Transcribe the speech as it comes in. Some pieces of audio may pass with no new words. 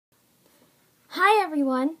Hi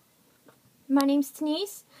everyone, my name's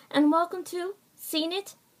Denise, and welcome to Seen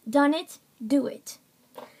It, Done It, Do It.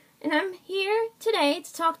 And I'm here today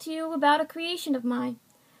to talk to you about a creation of mine.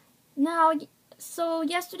 So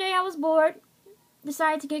yesterday I was bored,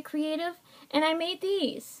 decided to get creative, and I made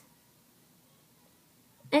these.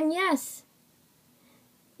 And yes,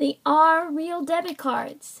 they are real debit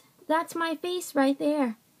cards. That's my face right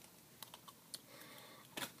there.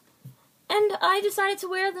 And I decided to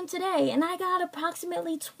wear them today, and I got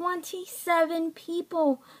approximately 27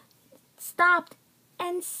 people stopped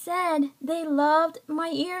and said they loved my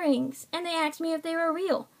earrings, and they asked me if they were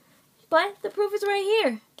real. But the proof is right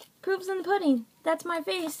here. Proof's in the pudding. That's my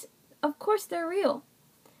face. Of course they're real.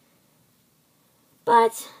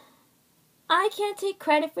 But I can't take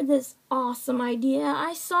credit for this awesome idea.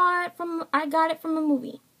 I got it from a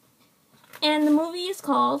movie. And the movie is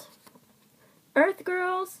called Earth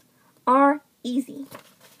Girls Are Easy.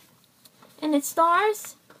 And it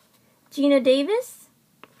stars Geena Davis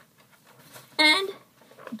and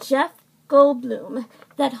Jeff Goldblum,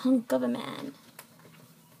 that hunk of a man.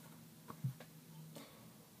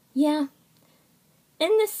 Yeah.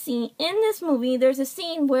 In this movie, there's a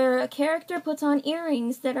scene where a character puts on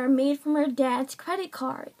earrings that are made from her dad's credit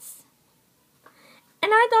cards.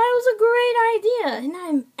 And I thought it was a great idea, and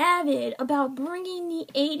I'm avid about bringing the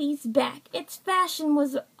 80s back. Its fashion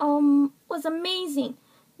was amazing.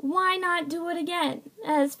 Why not do it again,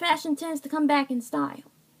 as fashion tends to come back in style?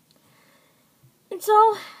 And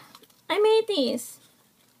so, I made these,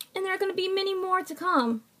 and there are going to be many more to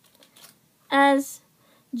come, as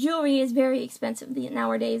jewelry is very expensive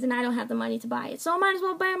nowadays, and I don't have the money to buy it. So I might as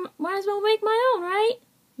well make my own, right?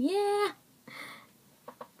 Yeah.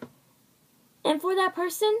 And for that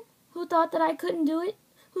person who thought that I couldn't do it,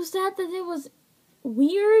 who said that it was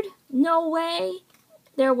weird, no way,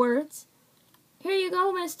 their words. Here you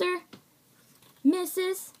go, Mr.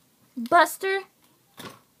 Mrs. Buster.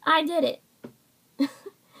 I did it.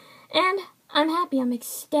 And I'm happy, I'm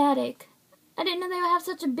ecstatic. I didn't know they would have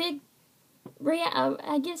such a big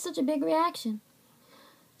I get such a big reaction.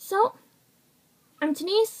 So, I'm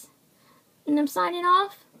Denise, and I'm signing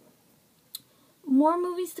off. More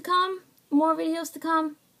movies to come, more videos to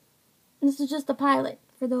come. This is just a pilot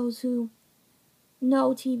for those who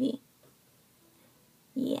know TV.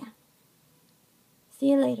 Yeah.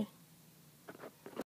 See you later.